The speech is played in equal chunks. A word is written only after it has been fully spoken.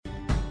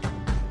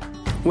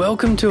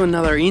Welcome to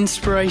another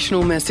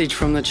inspirational message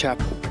from the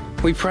chapel.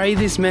 We pray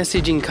this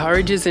message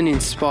encourages and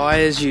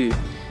inspires you.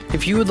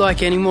 If you would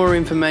like any more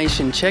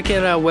information, check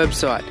out our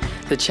website,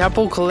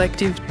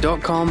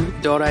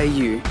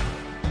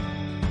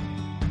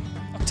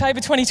 thechapelcollective.com.au. October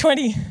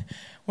 2020.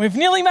 We've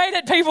nearly made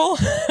it, people.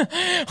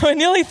 We're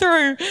nearly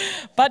through.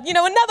 But,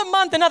 another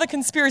month, another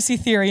conspiracy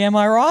theory, am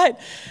I right?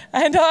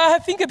 And I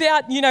think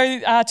about,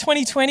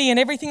 2020 and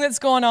everything that's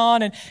gone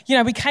on. And,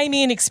 we came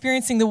in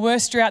experiencing the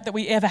worst drought that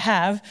we ever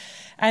have.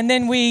 And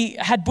then we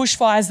had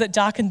bushfires that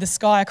darkened the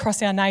sky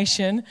across our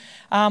nation.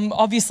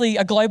 Obviously,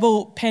 a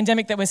global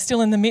pandemic that we're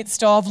still in the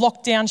midst of.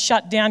 Lockdown,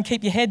 shut down,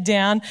 keep your head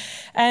down.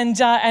 And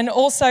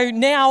also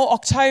now,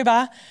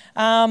 October,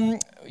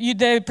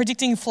 they're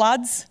predicting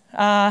floods.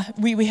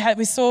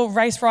 We saw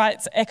race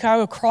riots echo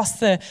across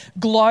the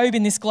globe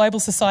in this global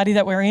society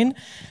that we're in.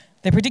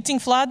 They're predicting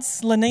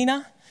floods, La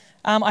Nina.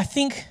 I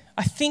think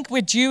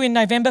we're due in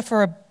November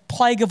for a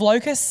plague of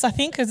locusts, I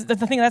think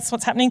that's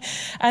what's happening.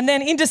 And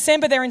then in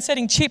December, they're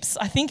inserting chips,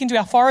 I think, into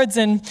our foreheads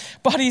and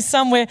bodies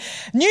somewhere.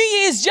 New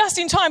Year's just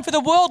in time for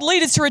the world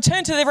leaders to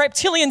return to their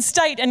reptilian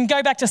state and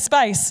go back to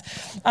space.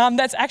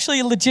 That's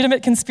actually a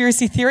legitimate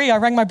conspiracy theory. I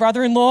rang my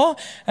brother-in-law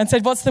and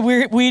said, what's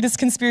the weirdest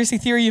conspiracy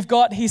theory you've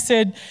got? He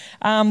said,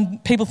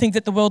 people think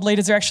that the world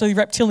leaders are actually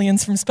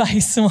reptilians from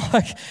space. I'm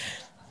like,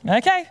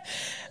 okay.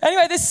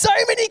 Anyway, there's so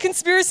many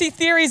conspiracy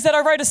theories that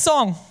I wrote a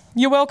song.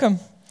 You're welcome.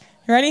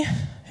 You ready?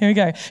 Here we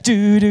go.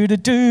 Do do do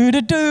do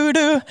do do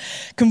do.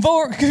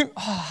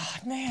 Oh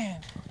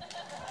man,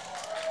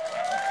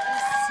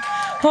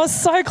 I was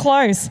so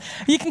close.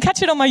 You can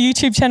catch it on my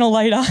YouTube channel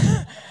later.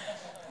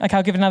 Okay,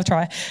 I'll give it another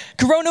try.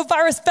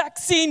 Coronavirus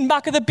vaccine,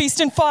 mark of the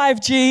beast and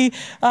 5G.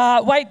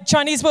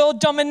 Chinese world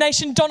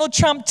domination, Donald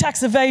Trump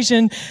tax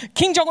evasion.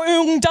 Kim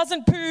Jong-un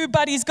doesn't poo,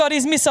 but he's got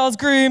his missiles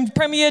groomed.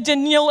 Premier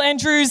Daniel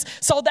Andrews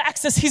sold the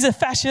Axis, he's a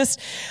fascist.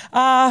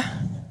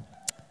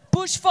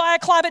 Bushfire,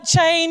 climate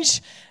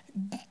change.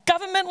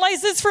 Government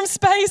lasers from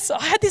space.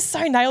 I had this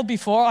so nailed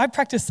before. I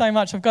practiced so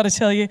much, I've got to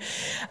tell you.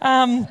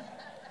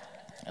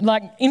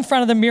 Like in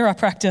front of the mirror I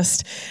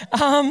practiced.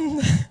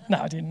 No,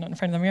 I didn't, not in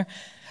front of the mirror.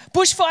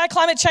 Bushfire,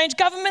 climate change,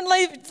 government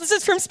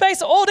lasers from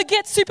space, all to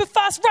get super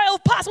fast rail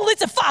pass. Well,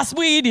 it's a fast.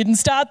 We didn't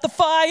start the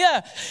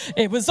fire.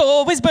 It was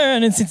always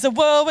burning since the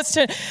world was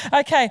turned.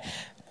 Okay,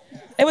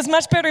 it was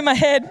much better in my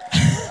head.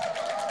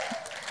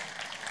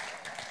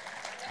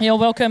 You're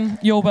welcome.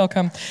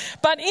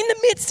 But in the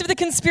midst of the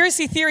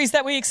conspiracy theories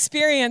that we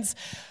experience,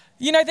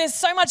 there's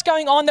so much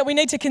going on that we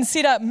need to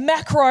consider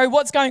macro,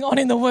 what's going on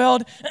in the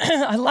world.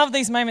 I love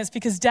these moments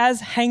because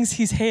Daz hangs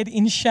his head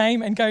in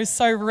shame and goes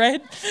so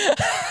red.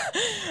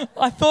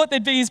 I thought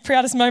they'd be his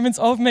proudest moments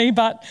of me,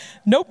 but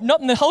nope,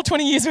 not in the whole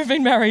 20 years we've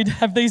been married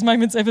have these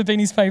moments ever been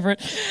his favourite.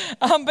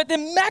 But the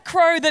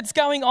macro that's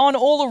going on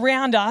all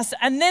around us,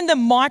 and then the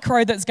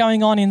micro that's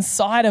going on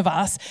inside of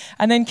us,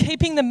 and then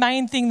keeping the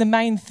main thing,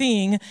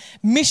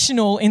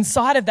 missional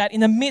inside of that in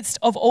the midst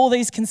of all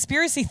these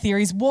conspiracy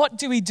theories. What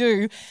do we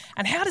do?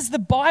 And how does the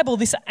Bible,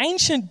 this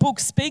ancient book,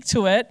 speak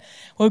to it?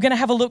 Well, we're going to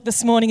have a look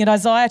this morning at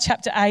Isaiah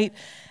chapter 8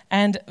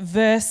 and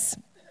verse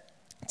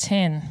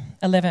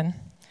 11.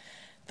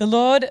 The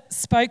Lord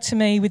spoke to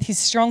me with his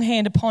strong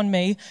hand upon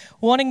me,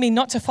 warning me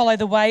not to follow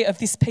the way of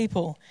this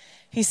people.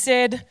 He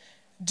said,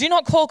 do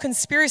not call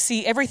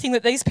conspiracy everything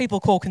that these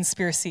people call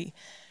conspiracy.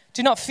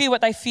 Do not fear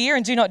what they fear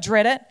and do not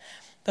dread it.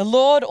 The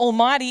Lord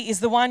Almighty is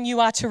the one you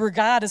are to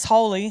regard as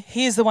holy.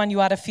 He is the one you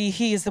are to fear.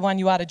 He is the one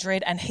you are to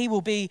dread, and he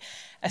will be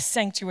a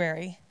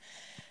sanctuary.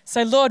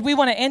 So, Lord, we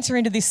want to enter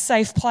into this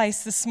safe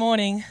place this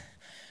morning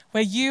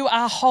where you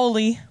are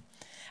holy,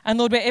 and,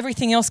 Lord, where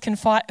everything else can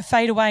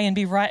fade away and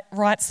be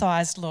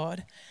right-sized,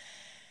 Lord.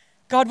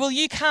 God, will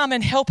you come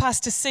and help us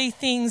to see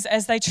things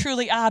as they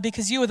truly are,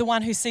 because you are the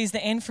one who sees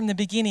the end from the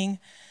beginning,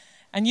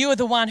 and you are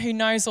the one who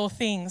knows all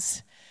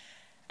things.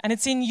 And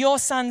it's in your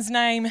Son's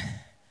name,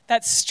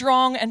 that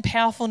strong and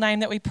powerful name,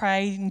 that we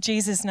pray, in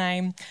Jesus'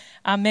 name.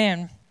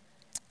 Amen.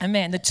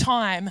 Amen. The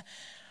time,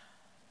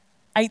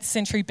 8th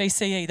century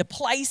BCE. The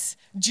place,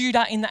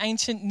 Judah in the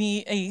ancient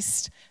Near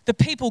East. The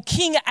people,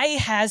 King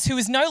Ahaz, who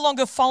is no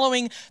longer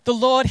following the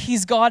Lord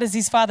his God as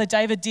his father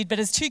David did, but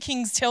as 2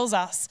 Kings tells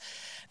us,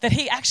 that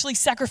he actually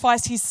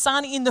sacrificed his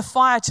son in the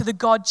fire to the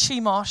god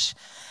Chemosh,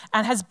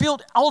 and has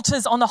built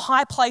altars on the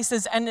high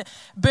places and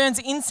burns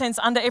incense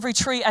under every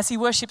tree as he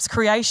worships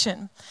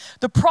creation.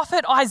 The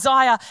prophet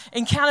Isaiah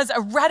encounters a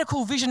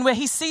radical vision where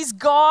he sees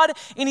God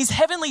in his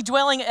heavenly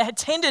dwelling,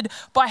 attended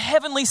by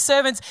heavenly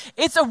servants.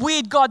 It's a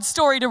weird God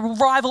story to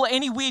rival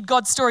any weird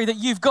God story that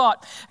you've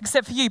got,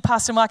 except for you,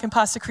 Pastor Mike and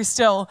Pastor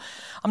Christelle.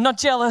 I'm not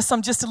jealous,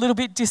 I'm just a little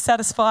bit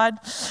dissatisfied.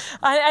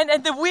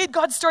 And the weird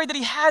God story that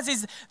he has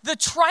is the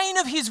train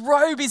of his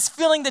robe is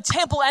filling the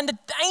temple, and the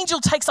angel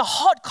takes a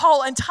hot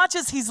coal and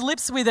touches his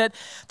lips with it,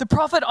 the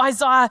prophet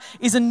Isaiah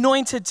is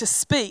anointed to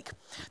speak.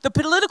 The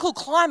political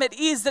climate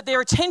is that there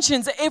are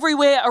tensions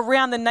everywhere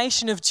around the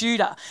nation of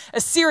Judah.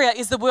 Assyria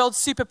is the world's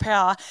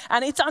superpower,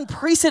 and it's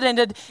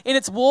unprecedented in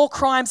its war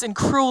crimes and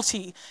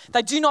cruelty.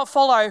 They do not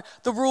follow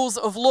the rules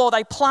of law.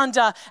 They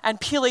plunder and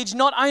pillage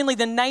not only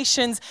the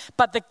nations,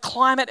 but the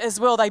climate as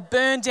well. They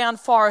burn down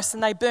forests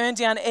and they burn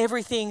down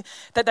everything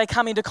that they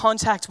come into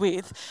contact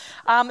with.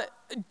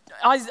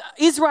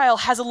 Israel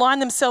has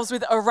aligned themselves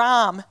with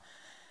Aram.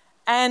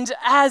 And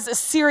as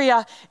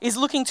Assyria is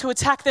looking to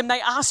attack them, they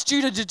ask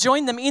Judah to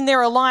join them in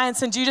their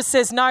alliance. And Judah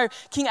says no.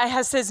 King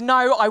Ahaz says,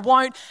 no, I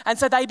won't. And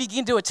so they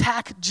begin to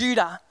attack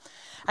Judah.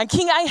 And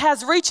King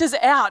Ahaz reaches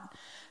out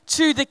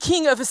to the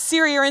king of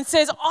Assyria and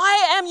says,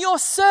 I am your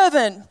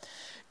servant.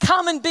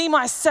 Come and be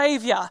my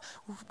savior.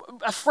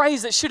 A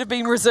phrase that should have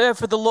been reserved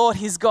for the Lord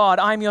his God.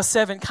 I am your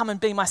servant. Come and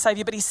be my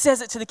savior. But he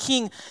says it to the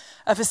king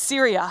of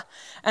Assyria.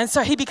 And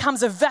so he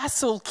becomes a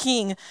vassal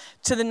king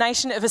to the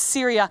nation of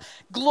Assyria.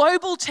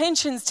 Global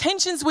tensions,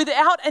 tensions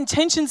without and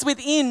tensions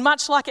within,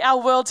 much like our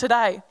world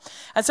today.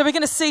 And so we're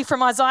going to see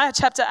from Isaiah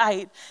chapter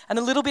 8 and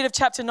a little bit of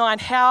chapter 9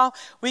 how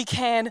we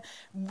can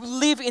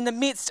live in the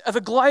midst of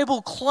a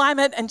global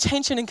climate and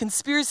tension and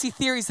conspiracy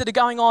theories that are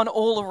going on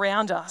all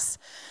around us.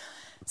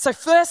 So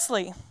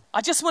firstly,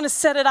 I just want to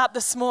set it up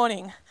this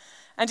morning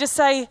and just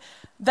say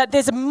that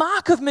there's a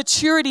mark of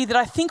maturity that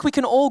I think we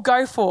can all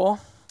go for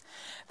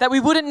that we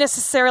wouldn't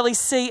necessarily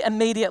see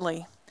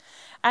immediately.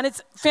 And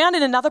it's found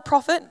in another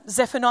prophet,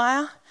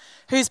 Zephaniah,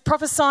 who's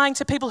prophesying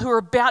to people who are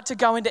about to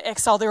go into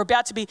exile. They're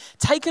about to be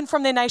taken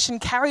from their nation,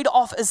 carried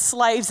off as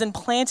slaves and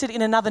planted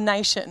in another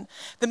nation.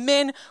 The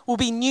men will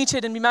be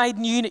neutered and be made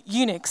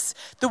eunuchs.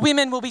 The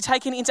women will be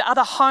taken into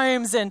other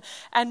homes and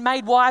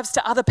made wives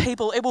to other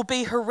people. It will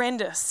be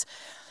horrendous.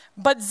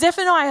 But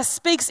Zephaniah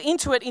speaks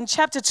into it in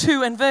chapter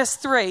 2 and verse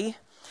 3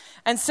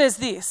 and says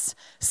this,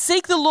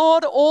 seek the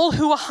Lord, all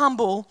who are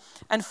humble,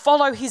 and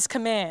follow his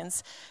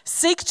commands.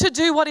 Seek to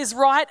do what is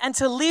right and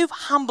to live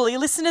humbly.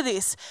 Listen to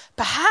this.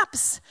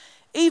 Perhaps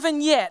even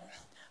yet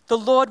the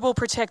Lord will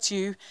protect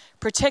you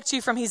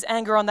from his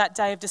anger on that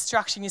day of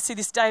destruction. You see,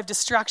 this day of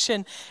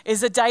destruction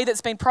is a day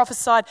that's been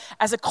prophesied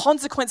as a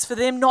consequence for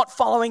them not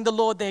following the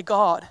Lord their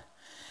God.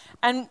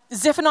 And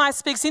Zephaniah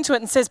speaks into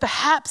it and says,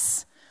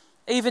 perhaps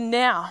even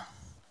now.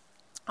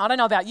 I don't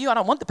know about you. I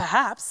don't want the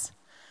perhaps.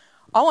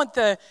 I want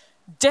the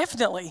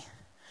definitely.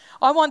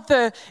 I want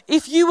the,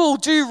 if you will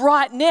do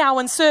right now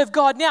and serve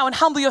God now and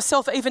humble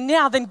yourself even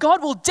now, then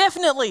God will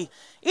definitely,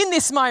 in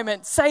this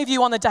moment, save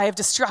you on the day of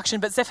destruction.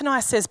 But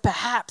Zephaniah says,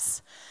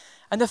 perhaps.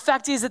 And the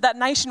fact is that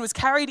nation was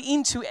carried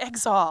into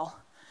exile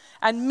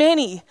and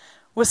many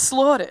were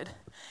slaughtered.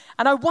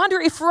 And I wonder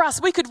if for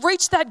us, we could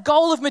reach that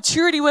goal of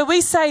maturity where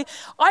we say,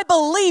 I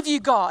believe you,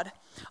 God.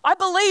 I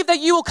believe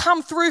that you will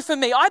come through for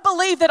me. I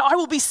believe that I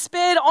will be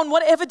spared on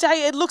whatever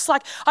day it looks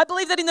like. I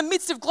believe that in the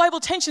midst of global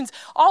tensions,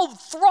 I'll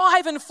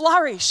thrive and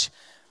flourish.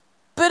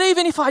 But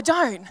even if I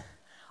don't,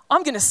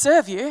 I'm going to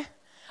serve you.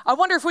 I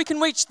wonder if we can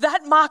reach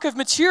that mark of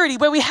maturity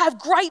where we have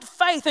great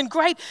faith and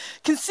great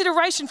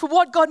consideration for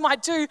what God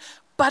might do.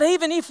 But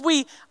even if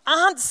we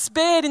aren't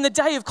spared in the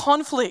day of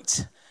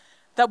conflict,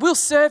 that we'll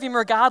serve him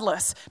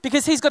regardless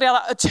because he's got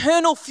our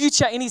eternal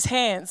future in his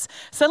hands.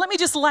 So let me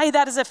just lay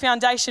that as a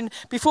foundation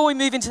before we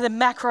move into the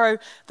macro,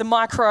 the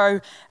micro,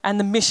 and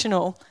the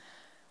missional.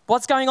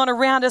 What's going on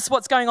around us,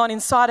 what's going on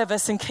inside of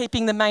us, and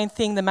keeping the main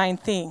thing the main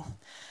thing.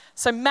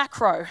 So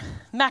macro,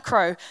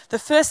 the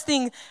first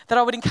thing that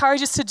I would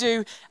encourage us to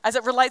do as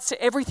it relates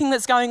to everything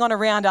that's going on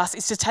around us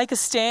is to take a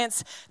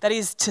stance that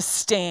is to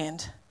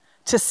stand.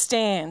 To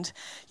stand.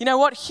 You know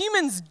what?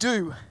 Humans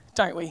do,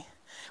 don't we?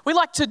 We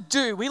like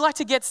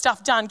to get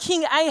stuff done.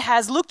 King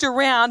Ahaz looked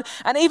around,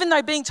 and even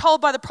though being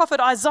told by the prophet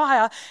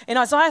Isaiah in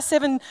Isaiah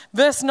 7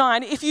 verse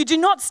 9, if you do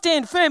not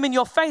stand firm in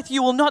your faith,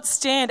 you will not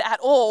stand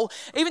at all.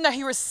 Even though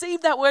he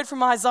received that word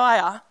from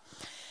Isaiah,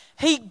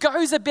 he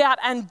goes about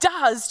and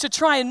does to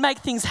try and make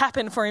things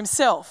happen for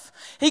himself.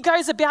 He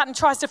goes about and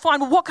tries to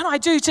find, well, what can I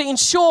do to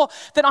ensure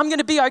that I'm going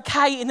to be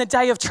okay in the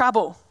day of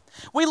trouble?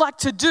 We like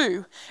to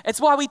do.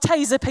 It's why we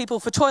taser people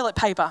for toilet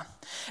paper.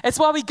 It's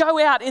why we go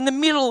out in the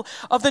middle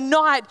of the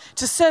night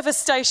to service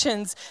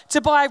stations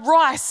to buy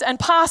rice and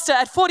pasta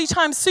at 40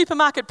 times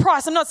supermarket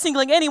price. I'm not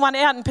singling anyone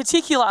out in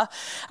particular.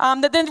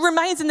 That then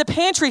remains in the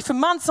pantry for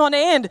months on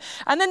end.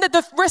 And then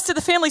the rest of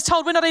the family's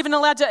told we're not even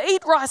allowed to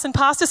eat rice and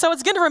pasta, so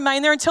it's going to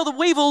remain there until the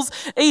weevils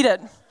eat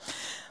it.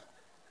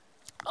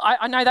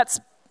 I know that's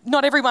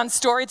not everyone's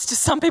story. It's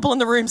just some people in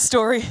the room's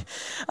story.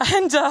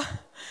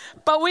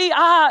 But we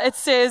are, it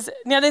says,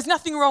 now there's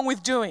nothing wrong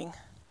with doing.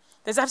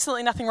 There's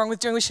absolutely nothing wrong with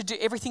doing. We should do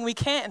everything we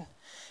can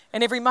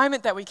in every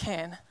moment that we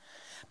can.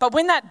 But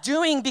when that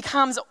doing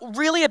becomes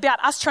really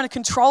about us trying to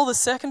control the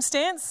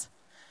circumstance,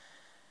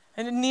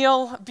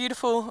 and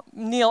beautiful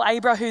Neil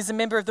Abra, who's a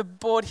member of the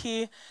board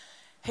here,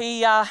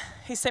 he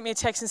sent me a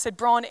text and said,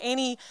 Bron,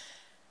 any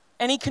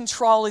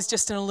control is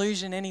just an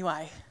illusion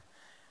anyway.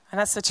 And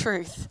that's the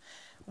truth.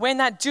 When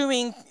that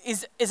doing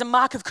is a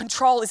mark of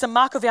control, is a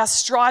mark of our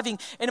striving,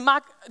 and a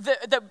mark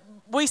that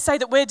we say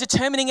that we're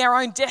determining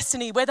our own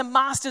destiny, we're the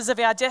masters of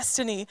our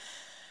destiny,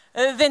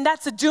 then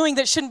that's a doing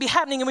that shouldn't be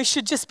happening and we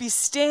should just be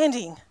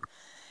standing.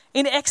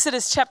 In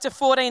Exodus chapter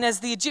 14, as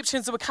the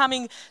Egyptians were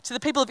coming to the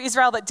people of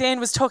Israel that Dan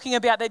was talking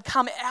about, they'd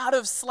come out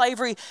of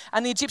slavery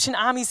and the Egyptian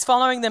armies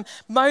following them,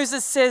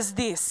 Moses says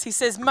this. He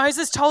says,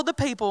 Moses told the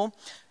people,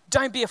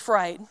 don't be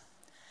afraid.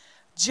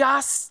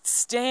 Just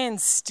stand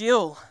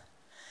still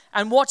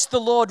and watch the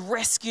Lord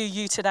rescue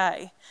you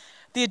today.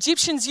 The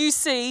Egyptians you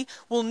see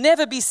will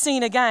never be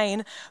seen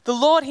again. The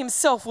Lord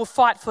himself will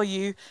fight for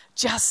you.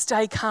 Just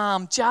stay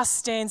calm. Just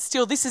stand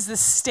still. This is the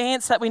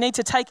stance that we need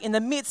to take in the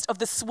midst of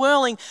the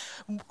swirling,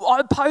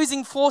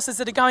 opposing forces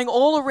that are going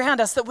all around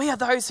us, that we are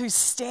those who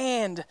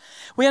stand.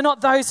 We are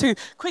not those who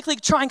quickly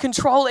try and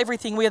control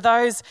everything. We are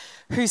those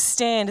who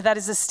stand. That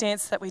is the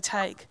stance that we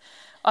take.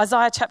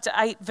 Isaiah chapter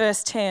 8,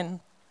 verse 10.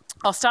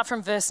 I'll start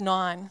from verse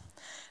 9.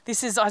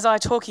 This is Isaiah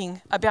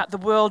talking about the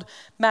world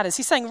matters.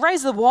 He's saying,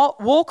 raise the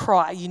war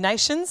cry, you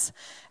nations,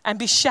 and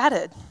be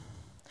shattered.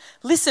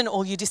 Listen,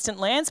 all you distant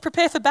lands,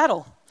 prepare for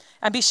battle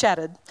and be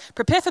shattered.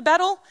 Prepare for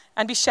battle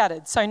and be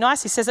shattered. So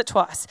nice, he says it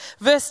twice.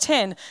 Verse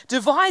 10,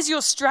 devise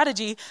your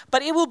strategy,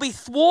 but it will be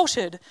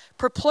thwarted.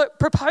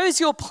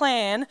 Propose your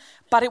plan,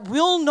 but it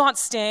will not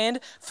stand,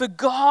 for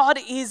God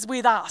is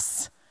with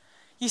us.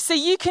 You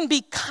see, you can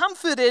be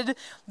comforted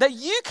that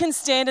you can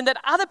stand and that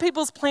other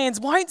people's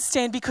plans won't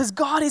stand because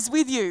God is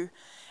with you.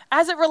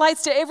 As it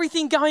relates to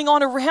everything going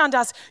on around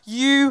us,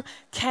 you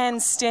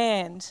can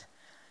stand.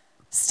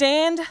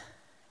 Stand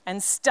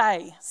and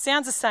stay.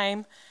 Sounds the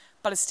same,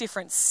 but it's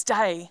different.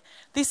 Stay.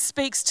 This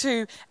speaks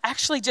to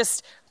actually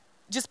just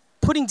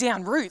putting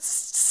down roots,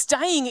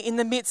 staying in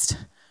the midst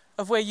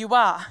of where you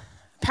are.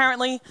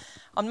 Apparently,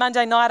 on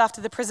Monday night after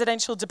the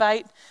presidential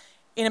debate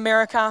in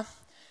America,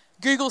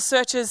 Google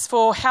searches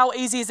for how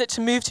easy is it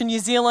to move to New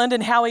Zealand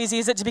and how easy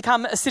is it to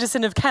become a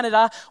citizen of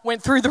Canada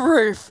went through the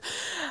roof.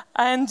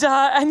 And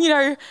you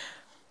know,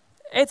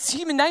 it's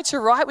human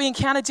nature, right? We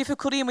encounter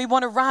difficulty and we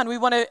want to run. We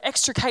want to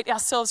extricate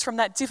ourselves from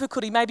that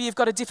difficulty. Maybe you've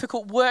got a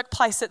difficult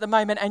workplace at the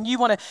moment and you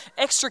want to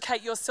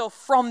extricate yourself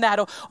from that.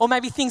 Or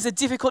maybe things are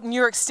difficult in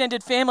your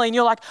extended family and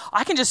you're like,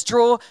 I can just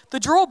draw the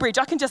drawbridge.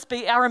 I can just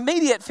be our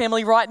immediate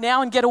family right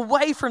now and get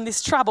away from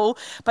this trouble.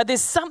 But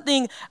there's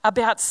something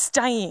about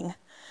staying.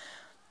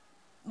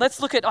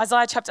 Let's look at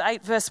Isaiah chapter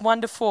 8, verse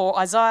 1 to 4.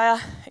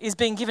 Isaiah is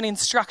being given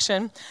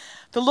instruction.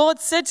 The Lord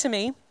said to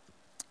me,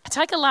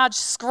 take a large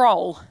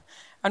scroll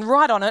and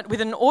write on it with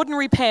an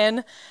ordinary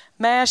pen,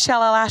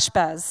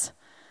 Maher-shalal-Ashbaz.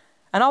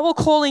 And I will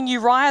call in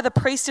Uriah the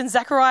priest and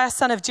Zechariah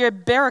son of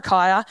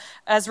Berechiah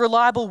as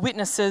reliable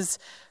witnesses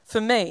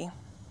for me.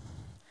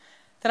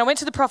 Then I went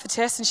to the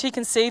prophetess and she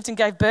conceived and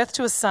gave birth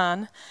to a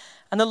son.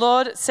 And the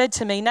Lord said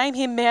to me, name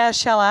him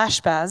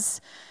Maher-shalal-Ashbaz.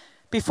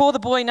 Before the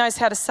boy knows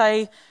how to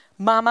say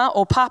Mama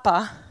or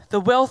Papa, the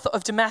wealth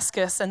of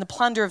Damascus and the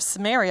plunder of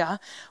Samaria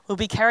will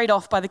be carried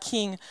off by the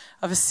king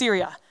of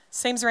Assyria.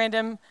 Seems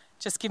random.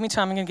 Just give me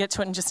time. I'm going to get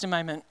to it in just a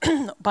moment.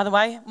 By the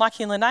way,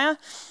 Mikey and Linnea,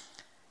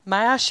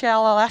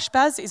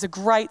 Maher-shalal-Ashbaz is a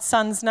great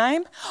son's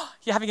name.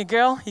 You're having a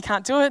girl. You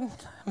can't do it.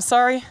 I'm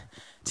sorry.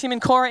 Tim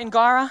and Cora in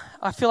Gyra,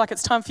 I feel like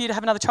it's time for you to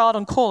have another child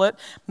and call it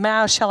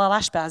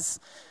Maher-shalal-Ashbaz.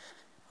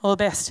 All the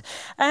best.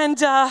 And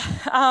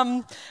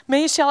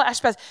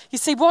Maher-shalal-Ashbaz. You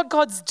see what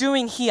God's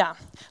doing here.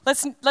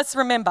 Let's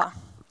remember,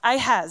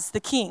 Ahaz, the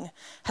king,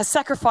 has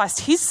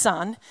sacrificed his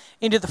son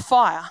into the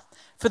fire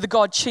for the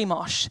god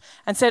Chemosh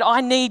and said, I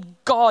need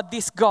God,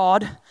 this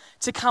God,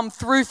 to come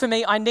through for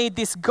me. I need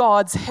this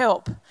God's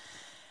help.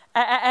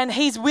 And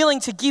he's willing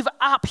to give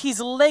up his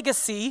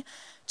legacy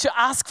to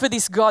ask for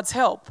this God's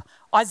help.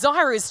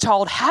 Isaiah is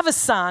told, have a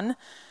son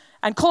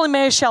and call him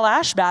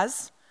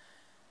Maher-shalal-Ashbaz,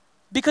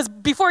 because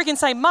before he can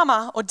say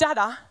mama or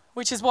dada,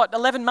 which is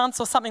 11 months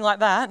or something like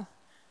that.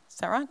 Is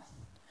that right?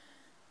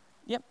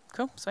 Yep,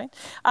 cool, sweet.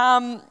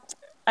 And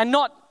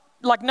not,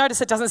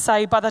 notice it doesn't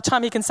say by the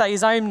time he can say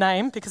his own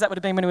name, because that would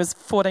have been when he was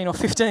 14 or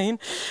 15.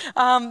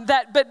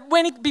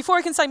 But before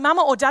he can say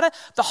mama or dada,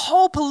 the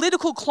whole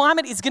political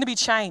climate is going to be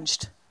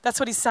changed. That's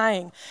what he's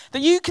saying.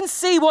 That you can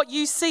see what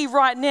you see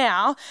right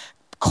now.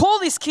 Call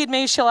this kid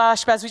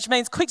Maher-shalal-Ashbaz, which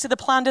means quick to the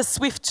plunder,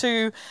 swift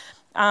to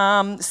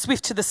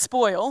the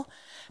spoil.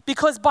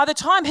 Because by the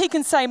time he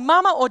can say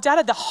mama or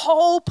dada, the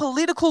whole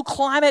political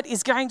climate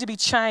is going to be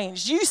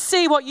changed. You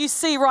see what you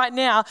see right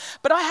now,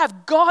 but I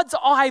have God's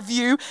eye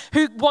view.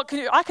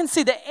 I can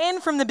see the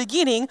end from the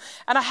beginning,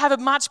 and I have a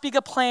much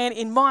bigger plan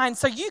in mind.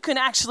 So you can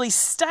actually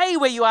stay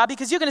where you are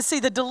because you're going to see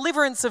the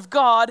deliverance of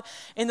God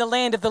in the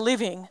land of the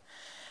living.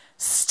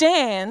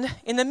 Stand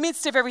in the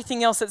midst of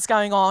everything else that's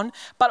going on,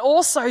 but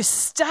also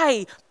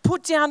stay,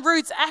 put down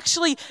roots,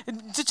 actually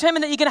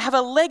determine that you're going to have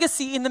a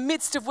legacy in the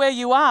midst of where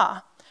you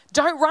are.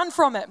 Don't run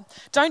from it.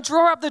 Don't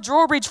draw up the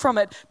drawbridge from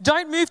it.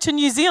 Don't move to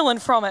New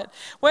Zealand from it.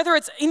 Whether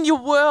it's in your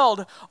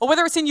world or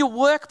whether it's in your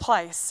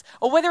workplace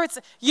or whether it's,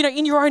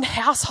 in your own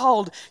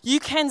household, you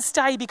can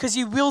stay because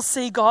you will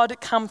see God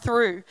come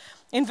through.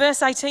 In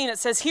verse 18, it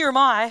says, here am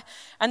I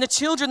and the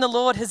children the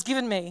Lord has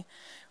given me.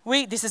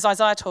 This is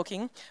Isaiah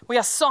talking, we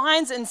are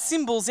signs and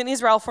symbols in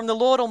Israel from the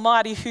Lord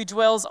Almighty who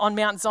dwells on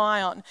Mount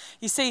Zion.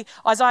 You see,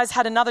 Isaiah's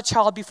had another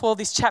child before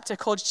this chapter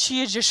called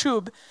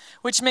Shear-Jashub,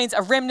 which means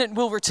a remnant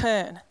will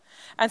return.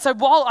 And so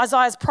while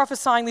Isaiah's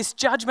prophesying this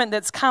judgment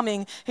that's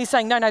coming, he's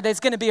saying, no, there's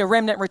going to be a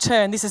remnant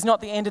return. This is not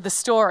the end of the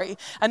story.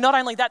 And not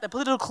only that, the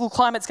political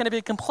climate's going to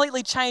be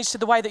completely changed to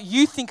the way that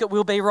you think it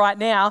will be right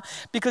now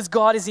because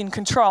God is in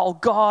control.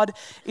 God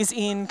is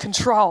in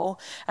control.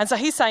 And so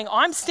he's saying,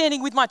 I'm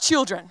standing with my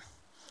children.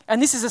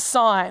 And this is a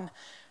sign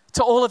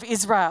to all of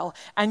Israel.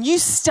 And you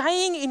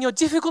staying in your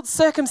difficult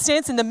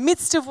circumstance in the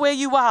midst of where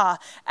you are,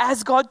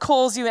 as God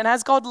calls you and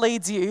as God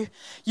leads you,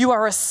 you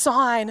are a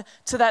sign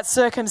to that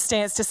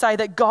circumstance to say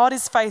that God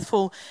is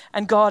faithful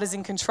and God is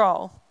in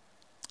control.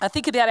 I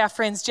think about our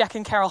friends Jack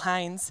and Carol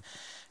Haynes,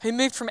 who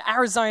moved from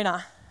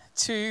Arizona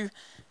to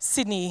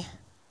Sydney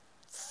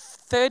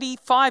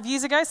 35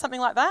 years ago,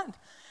 something like that.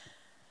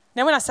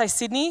 Now, when I say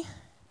Sydney,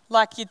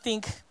 like you'd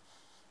think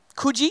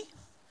Coogee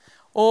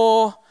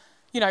or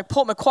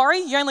Port Macquarie.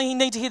 You only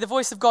need to hear the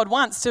voice of God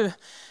once to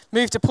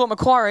move to Port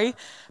Macquarie.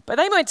 But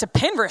they went to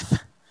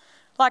Penrith,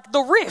 like the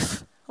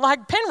Riff,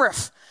 like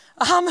Penrith.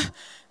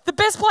 The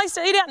best place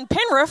to eat out in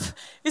Penrith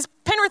is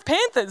Penrith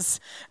Panthers.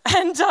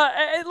 And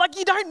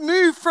you don't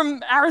move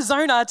from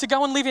Arizona to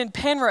go and live in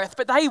Penrith,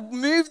 but they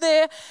moved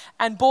there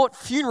and bought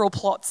funeral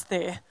plots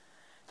there.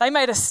 They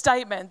made a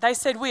statement. They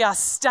said, we are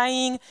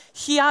staying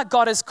here.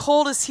 God has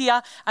called us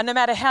here. And no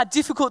matter how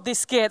difficult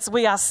this gets,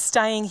 we are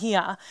staying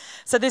here.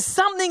 So there's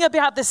something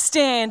about the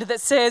stand that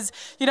says,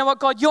 you know what,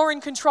 God, you're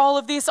in control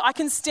of this. I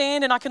can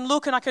stand and I can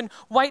look and I can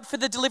wait for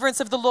the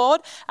deliverance of the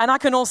Lord. And I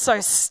can also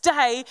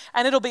stay,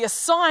 and it'll be a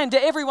sign to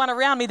everyone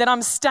around me that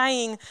I'm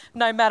staying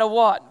no matter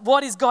what.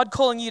 What is God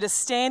calling you to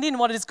stand in?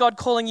 What is God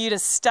calling you to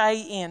stay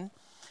in?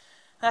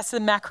 That's the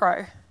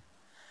macro.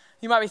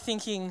 You might be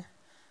thinking,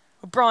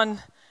 well, Bron,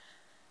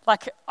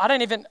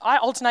 I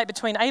alternate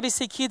between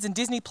ABC Kids and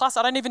Disney Plus.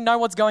 I don't even know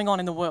what's going on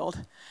in the world.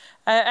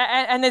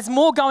 And there's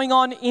more going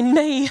on in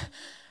me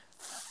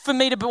for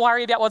me to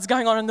worry about what's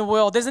going on in the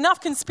world. There's enough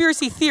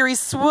conspiracy theories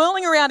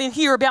swirling around in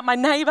here about my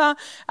neighbour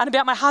and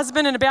about my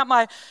husband and about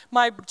my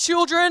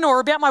children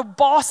or about my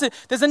boss.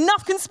 There's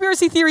enough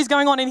conspiracy theories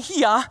going on in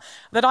here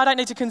that I don't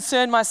need to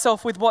concern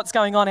myself with what's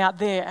going on out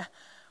there.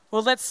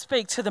 Well, let's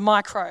speak to the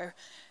micro.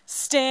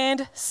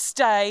 Stand,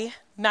 stay,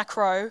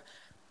 macro,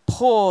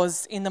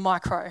 pause in the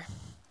micro.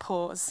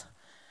 Pause.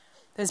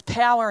 There's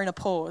power in a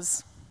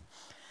pause.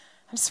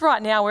 And just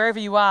right now, wherever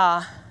you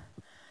are,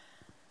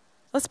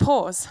 let's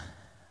pause.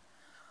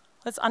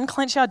 Let's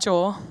unclench our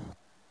jaw.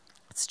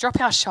 Let's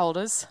drop our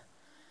shoulders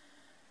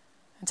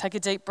and take a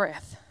deep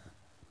breath.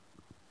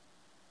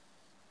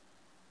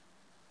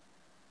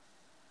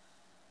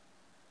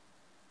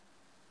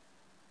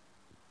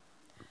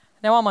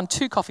 Now, I'm on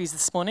 2 coffees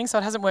this morning, so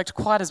it hasn't worked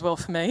quite as well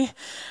for me.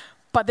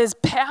 But there's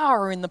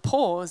power in the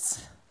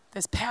pause.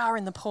 There's power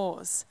in the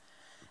pause.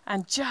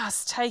 And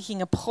just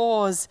taking a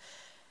pause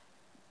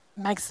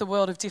makes the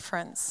world of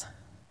difference.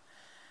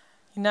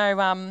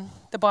 The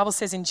Bible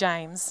says in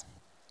James,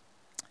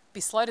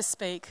 be slow to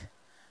speak,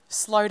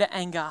 slow to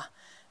anger,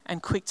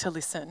 and quick to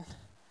listen.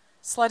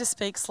 Slow to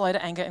speak, slow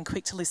to anger, and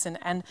quick to listen.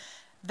 And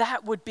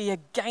that would be a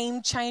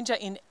game changer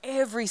in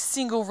every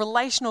single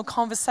relational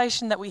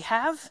conversation that we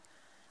have.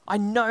 I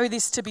know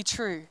this to be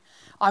true.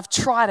 I've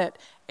tried it.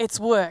 It's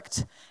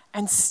worked.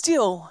 And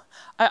still,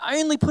 I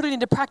only put it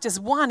into practice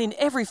 1 in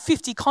every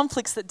 50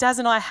 conflicts that Daz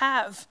and I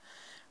have,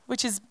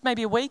 which is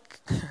maybe a week.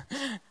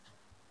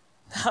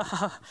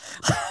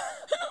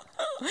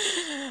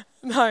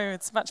 No,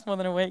 it's much more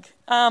than a week.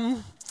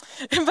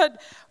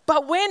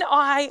 But when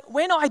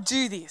I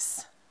do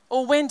this,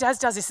 or when Daz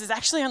does this, there's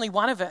actually only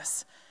one of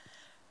us.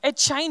 It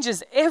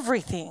changes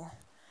everything.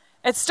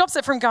 It stops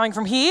it from going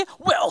from here,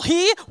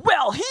 here.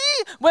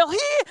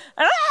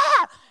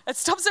 It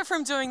stops it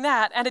from doing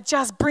that, and it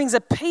just brings a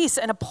peace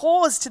and a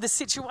pause to the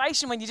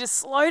situation when you're just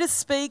slow to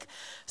speak,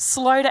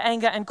 slow to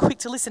anger, and quick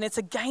to listen. It's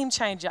a game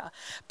changer.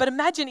 But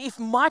imagine if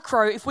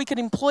we could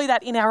employ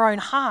that in our own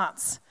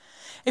hearts.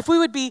 If we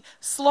would be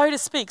slow to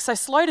speak, so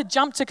slow to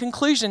jump to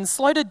conclusions,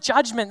 slow to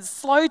judgments,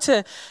 slow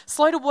to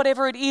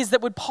whatever it is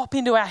that would pop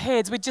into our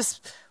heads. We'd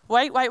just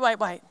wait,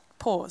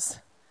 pause.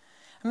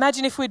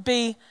 Imagine if we'd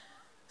be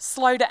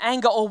slow to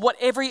anger or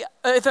whatever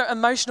other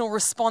emotional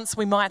response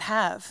we might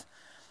have.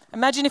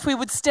 Imagine if we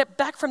would step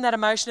back from that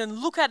emotion and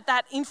look at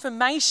that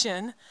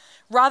information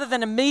rather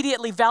than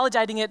immediately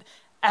validating it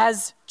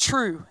as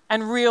true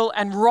and real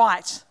and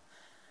right.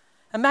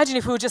 Imagine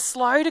if we were just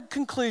slow to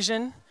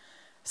conclusion,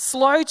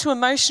 slow to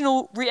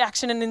emotional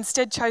reaction, and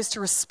instead chose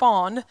to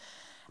respond,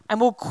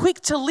 and we're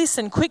quick to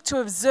listen, quick to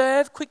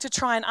observe, quick to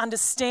try and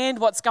understand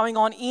what's going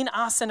on in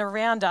us and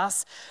around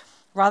us,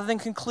 rather than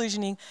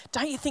conclusioning.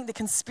 Don't you think the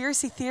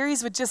conspiracy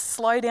theories would just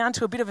slow down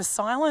to a bit of a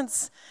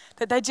silence?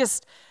 That they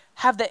just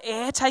have the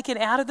air taken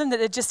out of them, that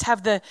they just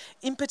have the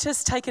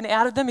impetus taken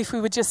out of them if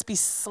we would just be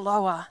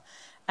slower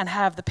and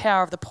have the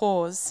power of the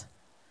pause.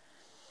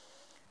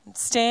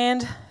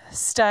 Stand,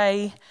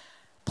 stay,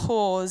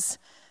 pause,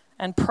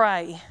 and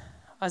pray.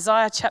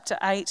 Isaiah chapter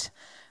 8,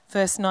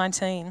 verse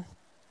 19.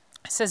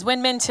 It says,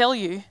 when men tell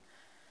you,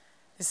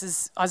 this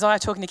is Isaiah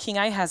talking to King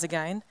Ahaz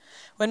again,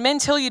 when men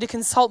tell you to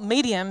consult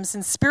mediums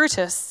and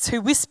spiritists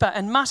who whisper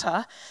and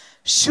mutter,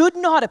 should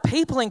not a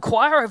people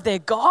inquire of their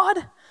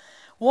God?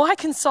 Why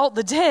consult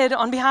the dead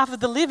on behalf of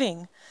the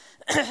living?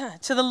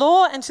 To the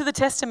law and to the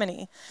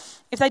testimony.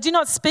 If they do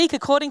not speak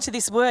according to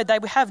this word, they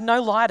will have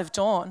no light of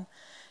dawn.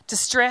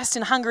 Distressed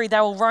and hungry,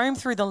 they will roam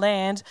through the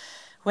land.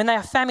 When they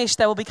are famished,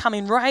 they will become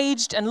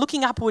enraged, and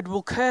looking upward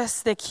will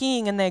curse their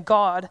king and their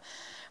God.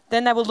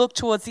 Then they will look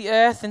towards the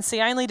earth and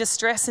see only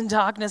distress and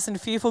darkness and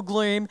fearful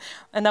gloom,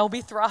 and they will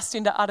be thrust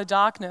into utter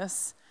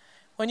darkness.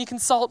 When you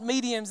consult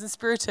mediums and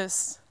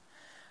spiritists,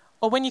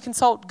 or when you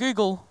consult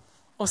Google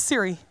or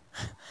Siri,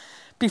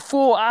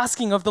 before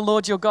asking of the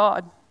Lord your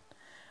God,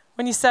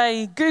 when you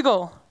say,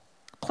 Google,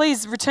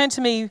 please return to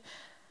me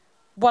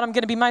what I'm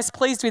going to be most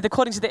pleased with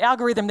according to the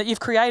algorithm that you've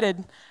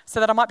created so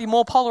that I might be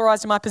more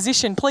polarized in my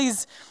position.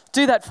 Please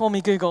do that for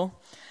me, Google.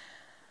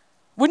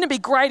 Wouldn't it be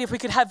great if we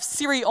could have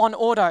Siri on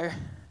auto?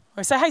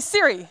 We say, hey,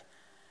 Siri.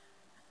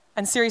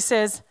 And Siri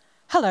says,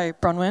 hello,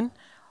 Bronwyn.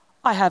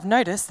 I have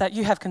noticed that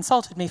you have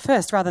consulted me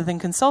first rather than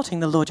consulting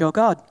the Lord your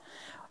God.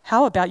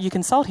 How about you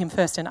consult him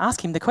first and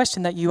ask him the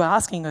question that you are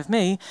asking of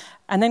me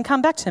and then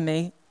come back to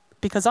me,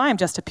 because I am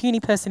just a puny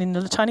person in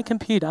a tiny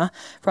computer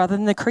rather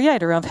than the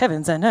creator of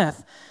heavens and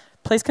earth.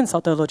 Please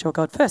consult the Lord your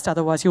God first,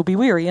 otherwise you'll be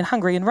weary and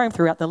hungry and roam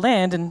throughout the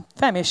land and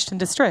famished and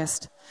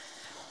distressed.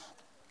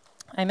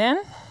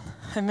 Amen?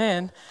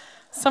 Amen.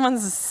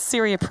 Someone's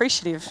Siri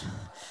appreciative.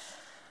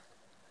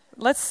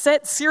 Let's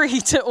set Siri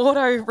to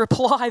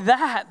auto-reply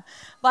that.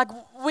 Like,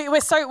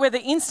 we're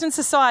the instant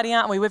society,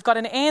 aren't we? We've got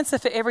an answer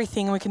for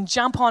everything and we can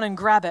jump on and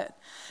grab it.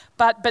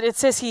 But it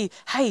says here,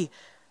 hey,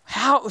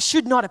 how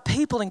should not a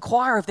people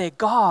inquire of their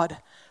God?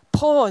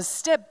 Pause,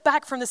 step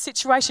back from the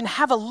situation,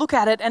 have a look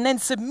at it, and then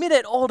submit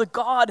it all to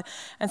God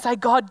and say,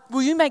 God,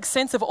 will you make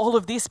sense of all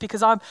of this?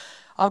 Because I've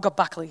got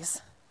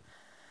buckleys.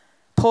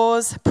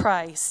 Pause,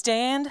 pray.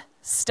 Stand,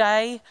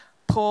 stay,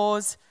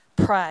 pause,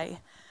 pray.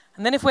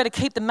 And then if we're to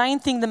keep the main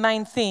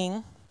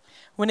thing,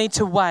 we need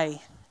to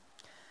weigh.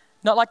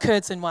 Not like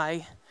Curdston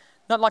weigh,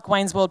 not like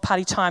Wayne's World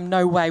Party Time,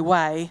 no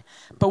way,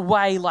 but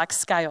weigh like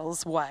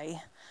scales,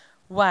 weigh.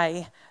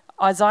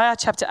 Isaiah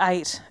chapter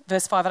 8,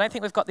 verse 5. I don't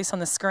think we've got this on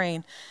the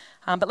screen,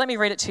 but let me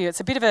read it to you. It's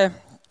a bit of a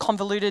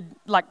convoluted,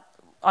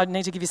 I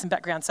need to give you some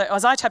background. So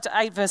Isaiah chapter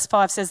 8, verse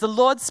 5 says, the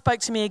Lord spoke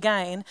to me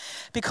again,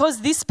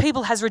 because this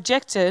people has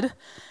rejected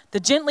the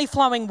gently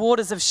flowing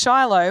waters of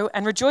Shiloh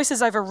and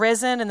rejoices over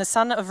Rezin and the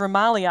son of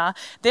Remaliah.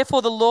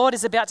 Therefore the Lord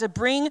is about to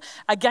bring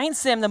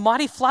against them the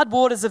mighty flood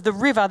waters of the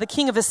river, the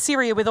king of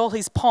Assyria with all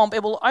his pomp.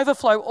 It will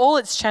overflow all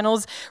its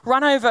channels,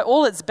 run over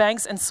all its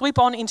banks, and sweep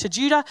on into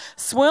Judah,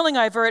 swirling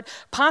over it,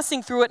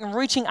 passing through it and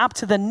reaching up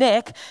to the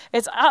neck.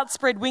 Its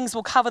outspread wings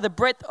will cover the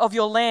breadth of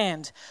your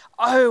land.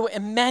 Oh,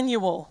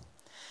 Emmanuel.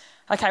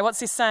 Okay, what's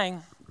this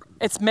saying?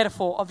 It's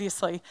metaphor,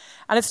 obviously.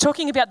 And it's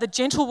talking about the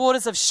gentle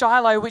waters of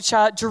Shiloh, which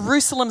are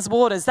Jerusalem's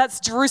waters.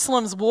 That's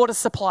Jerusalem's water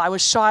supply,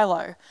 was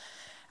Shiloh.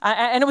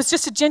 And it was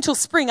just a gentle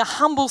spring, a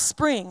humble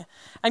spring.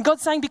 And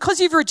God's saying, because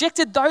you've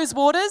rejected those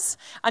waters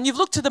and you've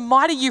looked to the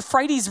mighty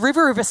Euphrates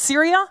River of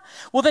Assyria,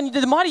 well then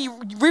the mighty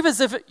rivers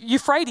of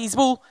Euphrates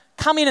will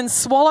come in and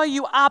swallow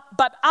you up,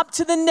 but up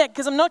to the neck,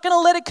 because I'm not going to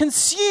let it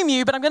consume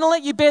you, but I'm going to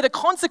let you bear the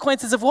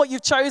consequences of what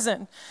you've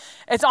chosen.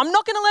 I'm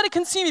not going to let it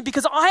consume you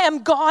because I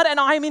am God and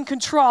I am in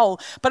control,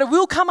 but it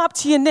will come up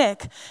to your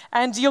neck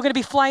and you're going to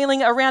be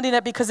flailing around in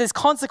it because there's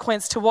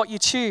consequence to what you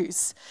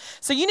choose.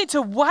 So you need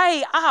to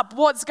weigh up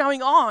what's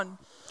going on,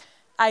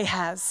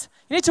 Ahaz.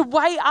 You need to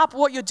weigh up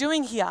what you're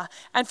doing here.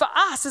 And for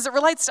us, as it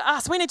relates to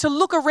us, we need to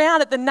look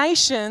around at the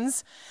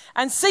nations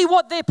and see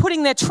what they're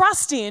putting their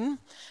trust in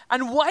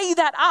and weigh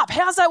that up.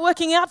 How's that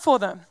working out for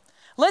them?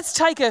 Let's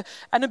take an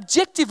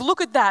objective look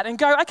at that and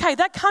go, okay,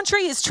 that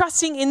country is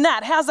trusting in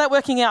that. How's that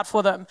working out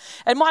for them?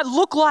 It might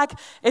look like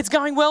it's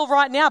going well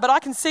right now, but I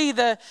can see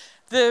the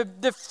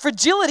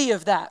fragility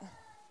of that.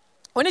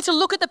 We need to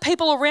look at the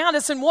people around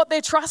us and what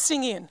they're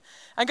trusting in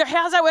and go,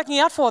 how's that working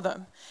out for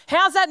them?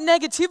 How's that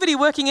negativity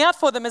working out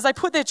for them as they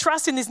put their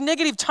trust in this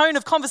negative tone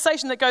of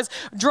conversation that goes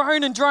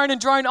drone and drone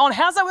and drone on?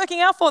 How's that working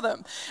out for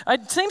them?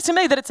 It seems to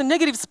me that it's a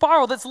negative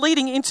spiral that's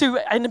leading into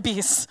an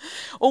abyss.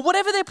 Or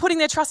whatever they're putting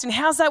their trust in,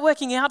 how's that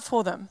working out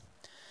for them?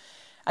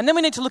 And then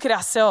we need to look at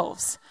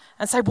ourselves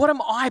and say, what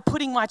am I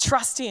putting my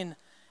trust in?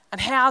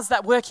 And how's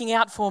that working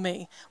out for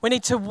me? We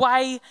need to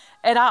weigh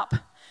it up.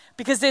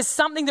 Because there's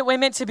something that we're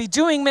meant to be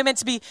doing. We're meant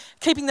to be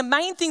keeping the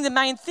main thing,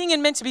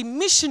 and meant to be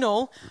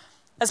missional.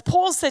 As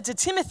Paul said to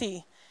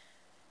Timothy,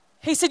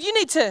 he said, you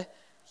need to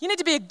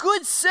be a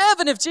good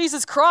servant of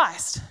Jesus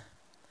Christ.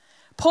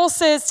 Paul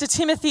says to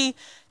Timothy,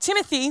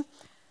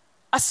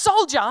 a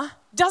soldier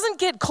doesn't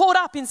get caught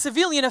up in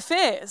civilian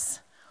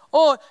affairs.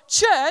 Or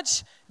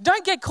church,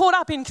 don't get caught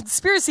up in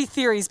conspiracy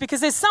theories,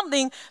 because there's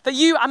something that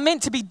you are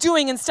meant to be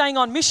doing and staying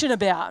on mission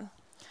about.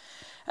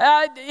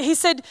 He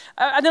said,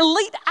 an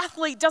elite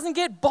athlete doesn't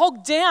get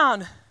bogged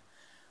down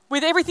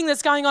with everything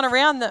that's going on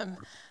around them.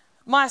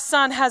 My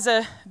son has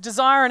a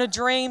desire and a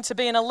dream to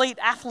be an elite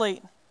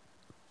athlete.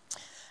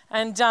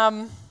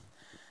 And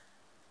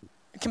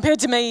compared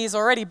to me, he is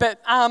already,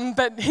 but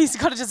he's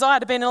got a desire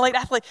to be an elite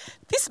athlete.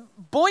 This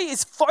boy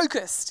is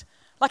focused.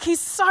 Like,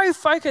 he's so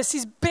focused.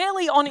 He's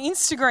barely on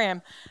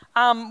Instagram,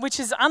 which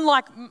is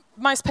unlike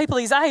most people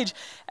his age.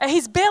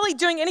 He's barely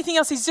doing anything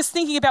else. He's just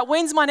thinking about,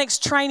 when's my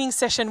next training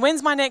session?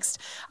 When's my next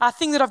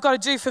thing that I've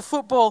got to do for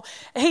football?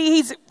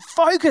 He's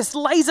focused,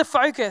 laser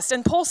focused.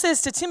 And Paul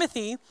says to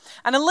Timothy,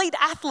 an elite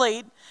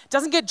athlete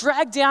doesn't get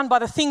dragged down by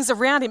the things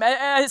around him.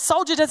 A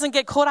soldier doesn't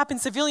get caught up in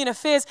civilian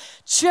affairs.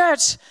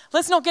 Church,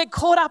 let's not get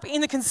caught up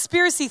in the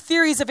conspiracy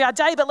theories of our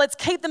day, but let's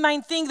keep the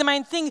main thing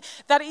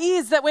that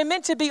is that we're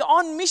meant to be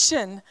on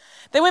mission,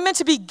 that we're meant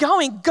to be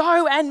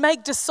go and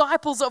make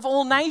disciples of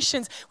all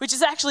nations, which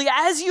is actually,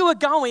 as you are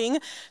going,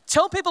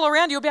 tell people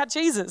around you about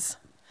Jesus.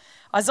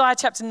 Isaiah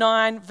chapter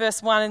 9,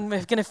 verse 1, and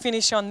we're going to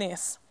finish on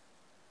this.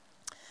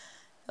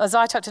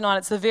 Isaiah chapter 9,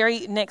 it's the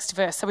very next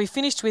verse. So we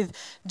finished with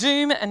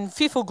doom and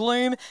fearful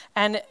gloom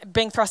and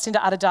being thrust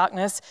into utter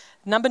darkness.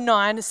 Number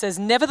 9 says,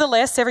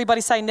 nevertheless,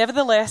 everybody say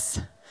nevertheless.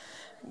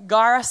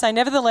 Gyra, say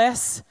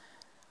nevertheless.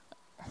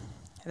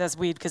 That's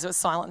weird because it was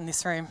silent in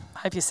this room. I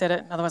hope you said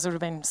it, otherwise it would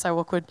have been so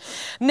awkward.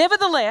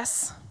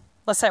 Nevertheless,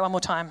 let's say it one more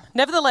time.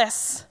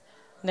 Nevertheless,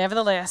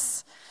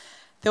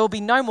 there will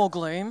be no more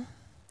gloom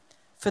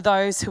for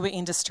those who are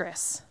in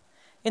distress.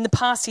 In the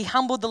past, he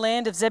humbled the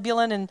land of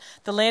Zebulun and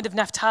the land of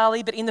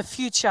Naphtali, but in the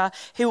future,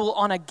 he will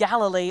honor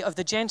Galilee of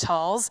the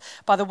Gentiles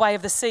by the way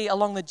of the sea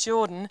along the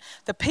Jordan.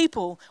 The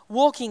people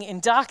walking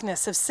in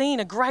darkness have seen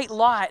a great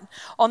light.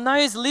 On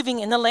those living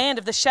in the land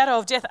of the shadow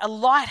of death, a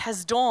light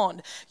has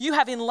dawned. You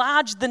have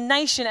enlarged the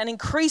nation and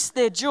increased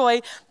their joy.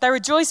 They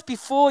rejoice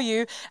before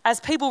you as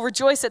people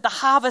rejoice at the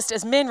harvest,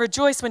 as men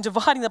rejoice when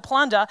dividing the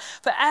plunder.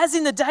 For as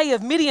in the day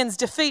of Midian's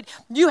defeat,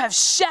 you have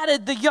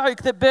shattered the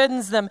yoke that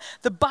burdens them,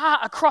 the bar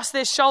across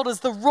their shoulders,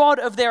 the rod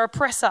of their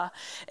oppressor.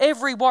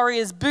 Every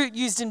warrior's boot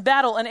used in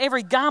battle and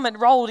every garment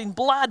rolled in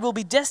blood will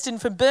be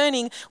destined for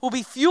burning, will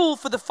be fuel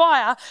for the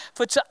fire.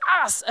 For to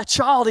us a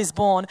child is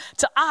born,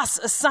 to us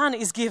a son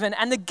is given,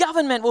 and the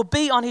government will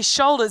be on his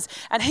shoulders,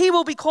 and he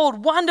will be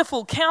called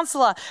Wonderful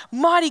Counselor,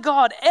 Mighty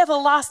God,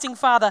 Everlasting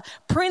Father,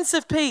 Prince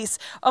of Peace.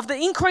 Of the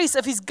increase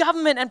of his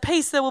government and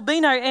peace there will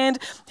be no end.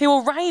 He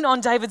will reign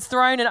on David's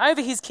throne and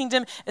over his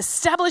kingdom,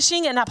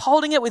 establishing and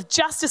upholding it with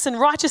justice and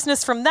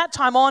righteousness from that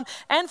time on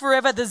and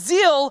forever. The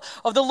zeal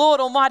of the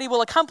Lord Almighty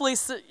will accomplish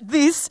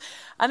this.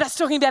 And that's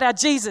talking about our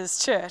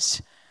Jesus,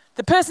 church.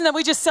 The person that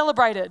we just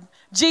celebrated,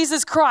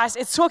 Jesus Christ,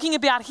 it's talking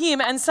about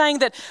him and saying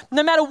that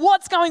no matter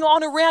what's going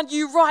on around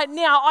you right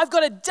now, I've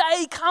got a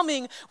day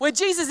coming where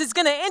Jesus is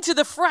going to enter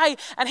the fray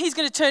and he's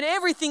going to turn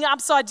everything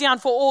upside down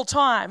for all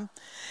time.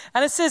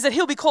 And it says that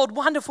he'll be called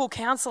Wonderful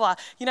Counselor.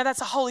 You know, that's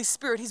the Holy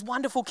Spirit. He's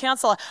Wonderful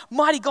Counselor.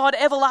 Mighty God,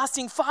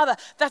 Everlasting Father.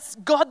 That's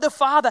God the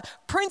Father.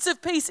 Prince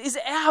of Peace is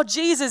our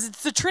Jesus.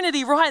 It's the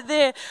Trinity right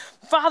there.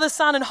 Father,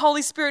 Son, and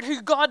Holy Spirit,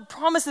 who God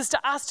promises to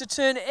us to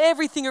turn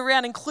everything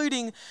around,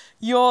 including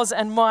yours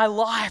and my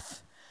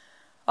life.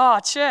 Oh,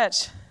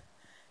 church,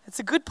 it's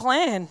a good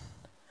plan.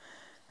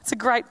 It's a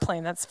great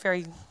plan. That's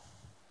very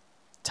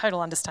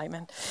total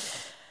understatement.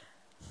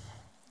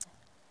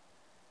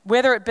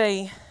 Whether it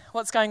be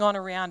what's going on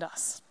around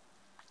us,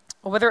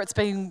 or whether it's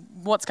been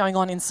what's going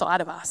on inside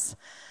of us,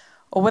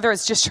 or whether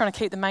it's just trying to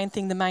keep the main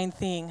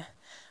thing,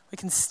 we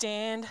can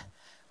stand,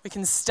 we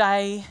can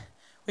stay,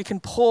 we can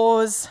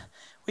pause,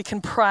 we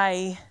can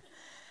pray,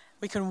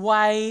 we can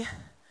weigh,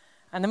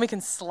 and then we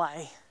can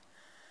slay.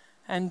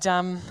 And,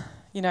 I'm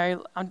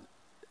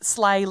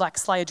slay like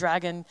slay a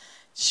dragon,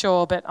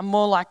 sure, but I'm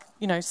more like,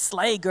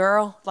 slay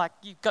girl, like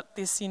you got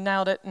this, you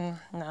nailed it, and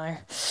no.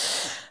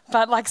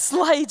 But like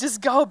slay,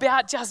 just go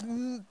about just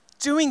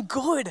doing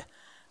good.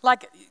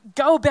 Like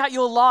go about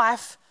your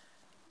life.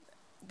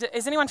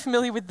 Is anyone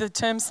familiar with the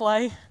term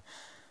slay?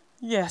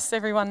 Yes,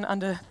 everyone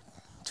under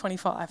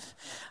 25.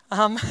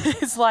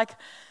 It's like,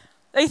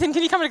 Ethan,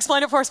 can you come and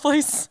explain it for us,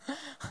 please?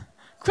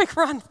 Quick,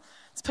 run.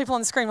 There's people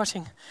on the screen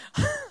watching.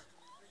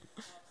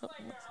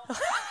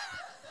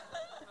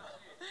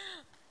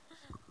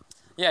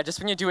 Yeah, just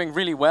when you're doing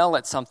really well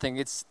at something,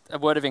 it's a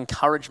word of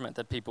encouragement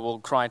that people will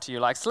cry to you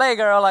like, slay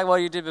girl, like what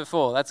you did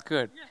before. That's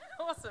good. Yeah,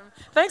 awesome.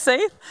 Thanks,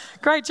 Eve.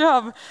 Great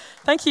job.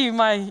 Thank you,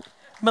 my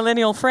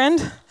millennial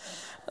friend.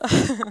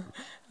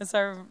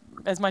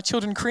 As my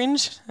children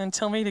cringe and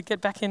tell me to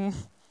get back in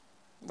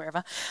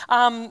wherever.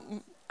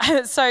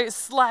 So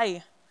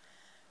slay.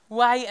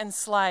 Weigh and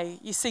slay.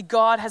 You see,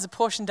 God has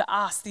apportioned to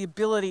us the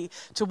ability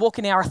to walk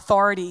in our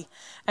authority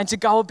and to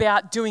go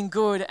about doing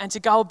good and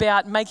to go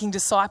about making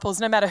disciples.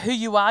 No matter who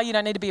you are, you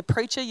don't need to be a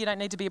preacher, you don't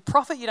need to be a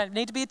prophet, you don't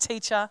need to be a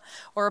teacher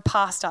or a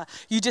pastor.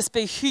 You just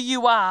be who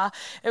you are,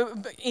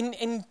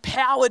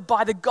 empowered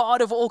by the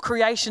God of all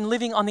creation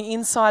living on the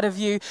inside of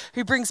you,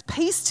 who brings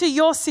peace to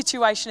your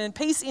situation and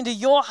peace into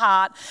your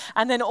heart,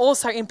 and then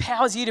also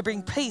empowers you to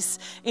bring peace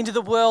into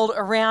the world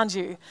around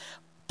you.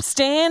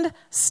 Stand,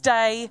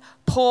 stay,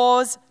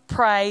 pause,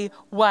 pray,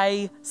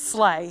 weigh,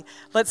 slay.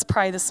 Let's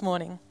pray this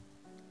morning.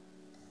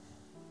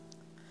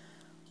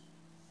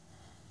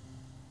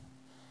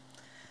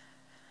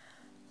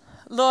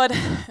 Lord,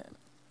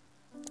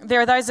 there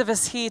are those of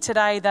us here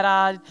today that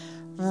are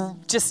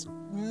just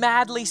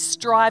madly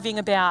striving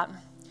about,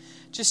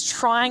 just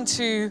trying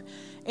to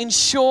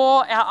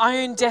ensure our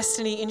own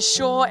destiny,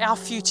 ensure our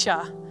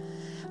future.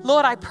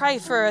 Lord, I pray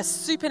for a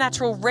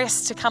supernatural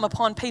rest to come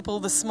upon people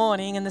this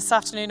morning and this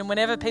afternoon and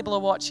whenever people are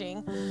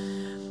watching.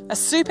 A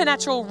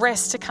supernatural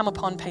rest to come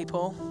upon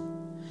people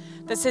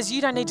that says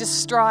you don't need to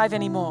strive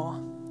anymore.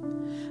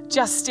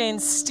 Just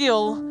stand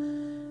still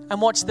and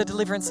watch the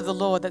deliverance of the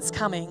Lord that's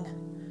coming.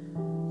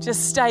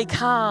 Just stay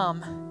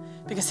calm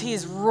because he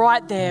is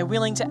right there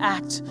willing to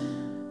act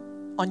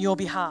on your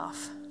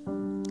behalf.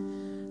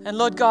 And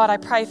Lord God, I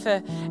pray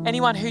for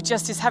anyone who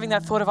just is having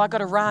that thought of, I've got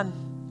to run.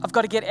 I've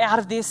got to get out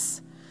of this.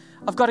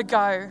 I've got to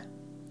go.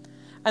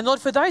 And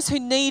Lord, for those who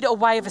need a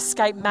way of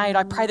escape made,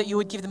 I pray that you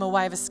would give them a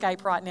way of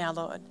escape right now,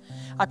 Lord.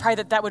 I pray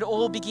that that would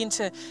all begin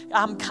to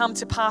come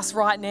to pass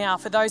right now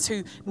for those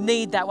who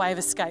need that way of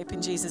escape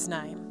in Jesus'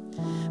 name.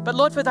 But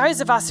Lord, for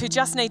those of us who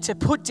just need to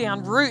put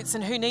down roots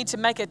and who need to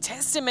make a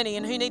testimony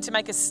and who need to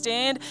make a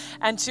stand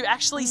and to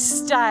actually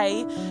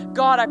stay,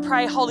 God, I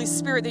pray, Holy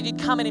Spirit, that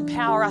you'd come and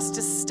empower us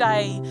to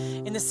stay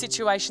in the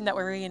situation that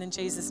we're in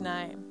Jesus'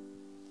 name.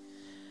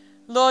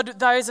 Lord,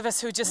 those of us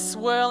who are just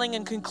swirling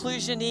and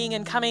conclusioning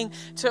and coming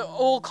to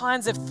all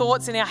kinds of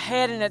thoughts in our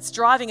head and it's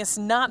driving us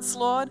nuts,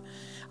 Lord,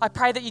 I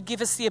pray that you'd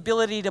give us the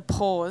ability to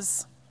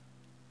pause.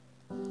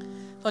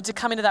 Lord, to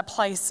come into that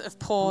place of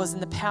pause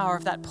and the power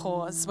of that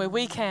pause where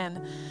we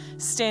can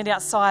stand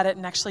outside it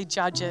and actually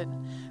judge it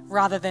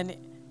rather than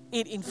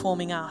it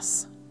informing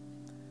us.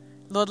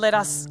 Lord, let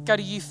us go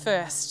to you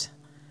first,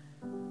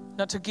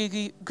 not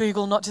to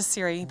Google, not to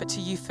Siri, but to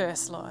you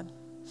first, Lord.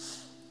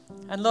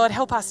 And Lord,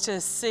 help us to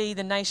see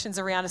the nations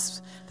around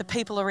us, the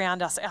people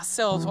around us,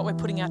 ourselves, what we're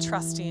putting our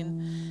trust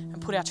in,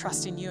 and put our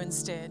trust in you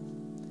instead.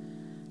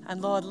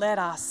 And Lord, let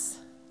us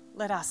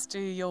do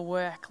your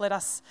work. Let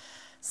us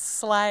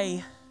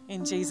slay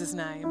in Jesus'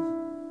 name.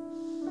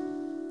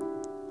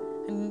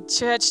 And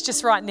church,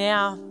 just right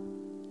now,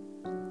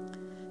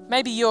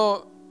 maybe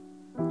you're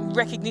in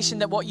recognition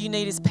that what you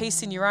need is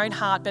peace in your own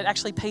heart, but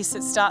actually peace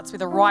that starts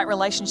with a right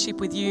relationship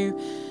with you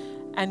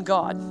and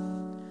God.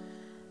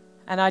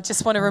 And I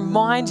just want to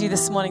remind you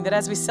this morning that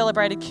as we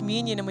celebrated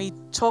communion and we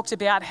talked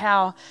about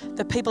how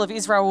the people of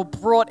Israel were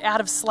brought out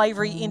of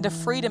slavery into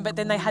freedom, but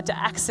then they had to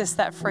access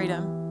that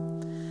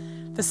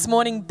freedom. This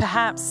morning,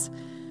 perhaps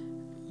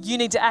you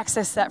need to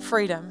access that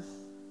freedom,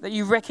 that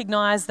you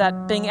recognize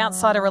that being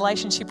outside a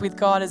relationship with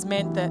God has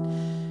meant that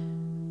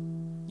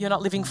you're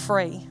not living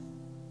free.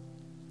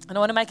 And I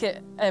want to make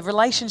a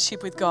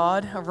relationship with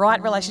God, a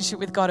right relationship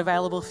with God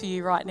available for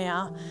you right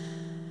now.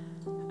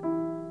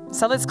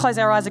 So let's close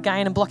our eyes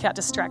again and block out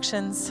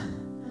distractions.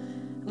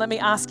 Let me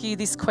ask you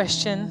this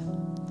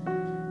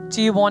question.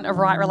 Do you want a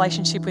right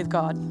relationship with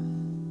God?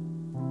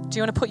 Do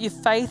you want to put your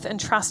faith and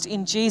trust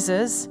in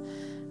Jesus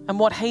and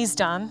what he's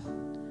done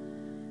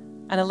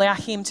and allow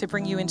him to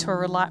bring you into a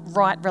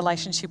right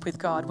relationship with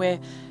God where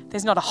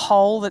there's not a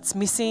hole that's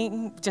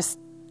missing, just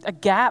a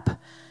gap,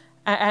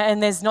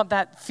 and there's not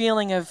that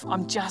feeling of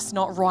I'm just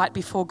not right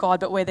before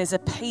God, but where there's a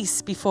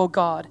peace before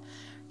God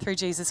through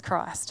Jesus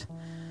Christ?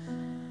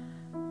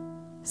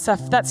 So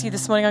if that's you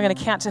this morning, I'm going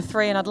to count to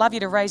 3 and I'd love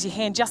you to raise your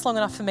hand just long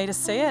enough for me to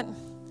see it.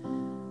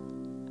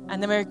 And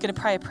then we're going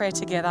to pray a prayer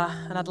together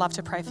and I'd love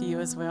to pray for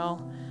you as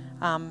well.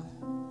 I'm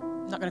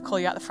not going to call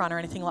you out the front or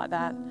anything like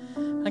that.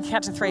 I'm going to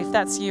count to 3. If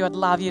that's you, I'd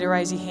love you to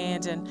raise your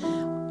hand.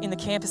 And in the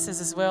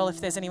campuses as well,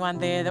 if there's anyone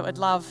there that would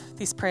love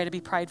this prayer to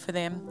be prayed for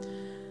them.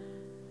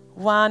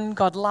 1,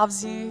 God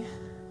loves you.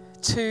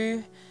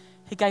 2,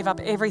 he gave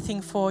up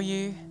everything for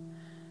you.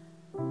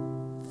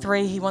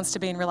 3, he wants to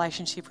be in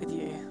relationship with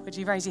you. Would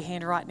you raise your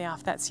hand right now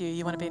if that's you?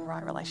 You want to be in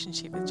right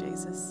relationship with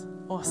Jesus.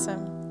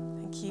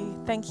 Awesome. Thank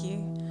you. Thank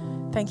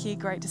you. Thank you.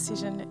 Great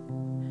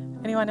decision.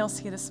 Anyone else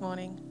here this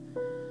morning?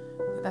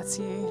 That's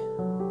you.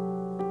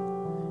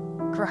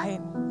 Great.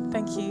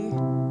 Thank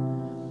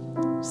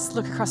you. Just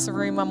look across the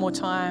room one more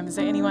time. Is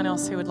there anyone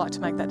else who would like to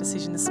make that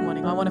decision this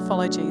morning? I want to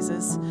follow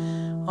Jesus.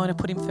 I want to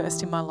put him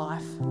first in my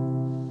life.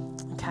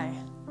 Okay.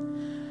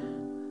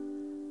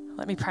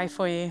 Let me pray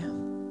for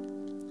you.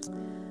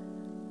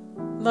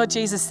 Lord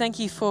Jesus, thank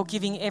you for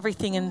giving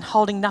everything and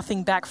holding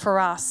nothing back for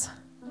us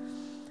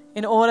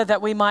in order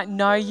that we might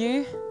know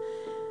you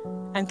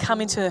and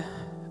come into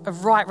a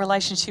right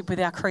relationship with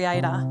our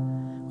Creator,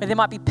 where there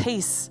might be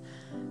peace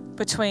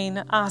between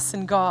us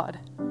and God.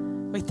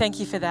 We thank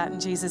you for that in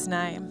Jesus'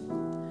 name.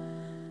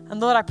 And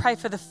Lord, I pray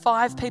for the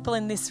 5 people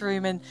in this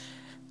room and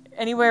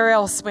anywhere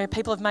else where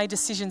people have made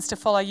decisions to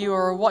follow you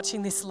or are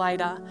watching this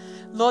later.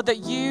 Lord,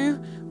 that you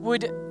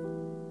would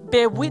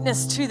bear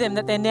witness to them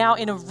that they're now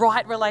in a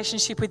right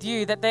relationship with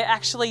you, that they're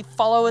actually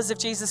followers of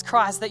Jesus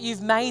Christ, that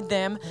you've made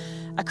them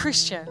a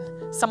Christian,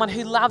 someone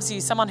who loves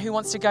you, someone who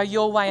wants to go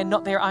your way and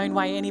not their own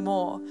way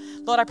anymore.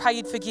 Lord, I pray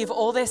you'd forgive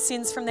all their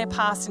sins from their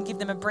past and give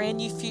them a brand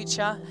new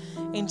future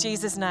in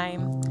Jesus'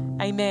 name.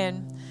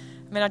 Amen.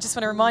 I just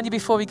want to remind you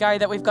before we go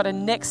that we've got a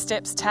Next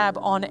Steps tab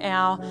on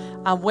our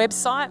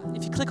website.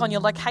 If you click on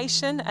your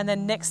location and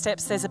then Next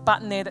Steps, there's a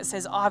button there that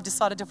says, I've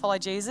decided to follow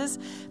Jesus,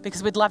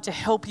 because we'd love to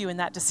help you in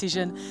that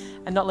decision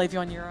and not leave you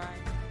on your own.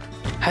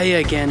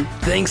 Hey again,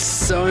 thanks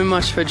so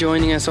much for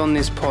joining us on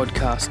this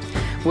podcast.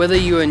 Whether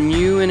you are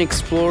new and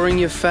exploring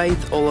your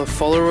faith or a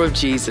follower of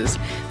Jesus,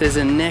 there's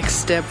a next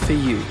step for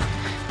you.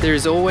 There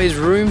is always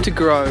room to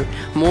grow,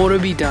 more to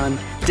be done,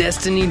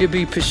 destiny to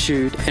be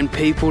pursued, and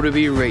people to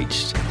be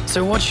reached.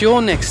 So what's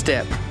your next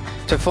step?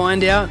 To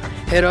find out,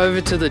 head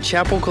over to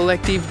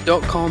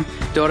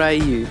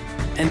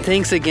thechapelcollective.com.au. And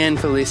thanks again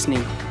for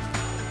listening.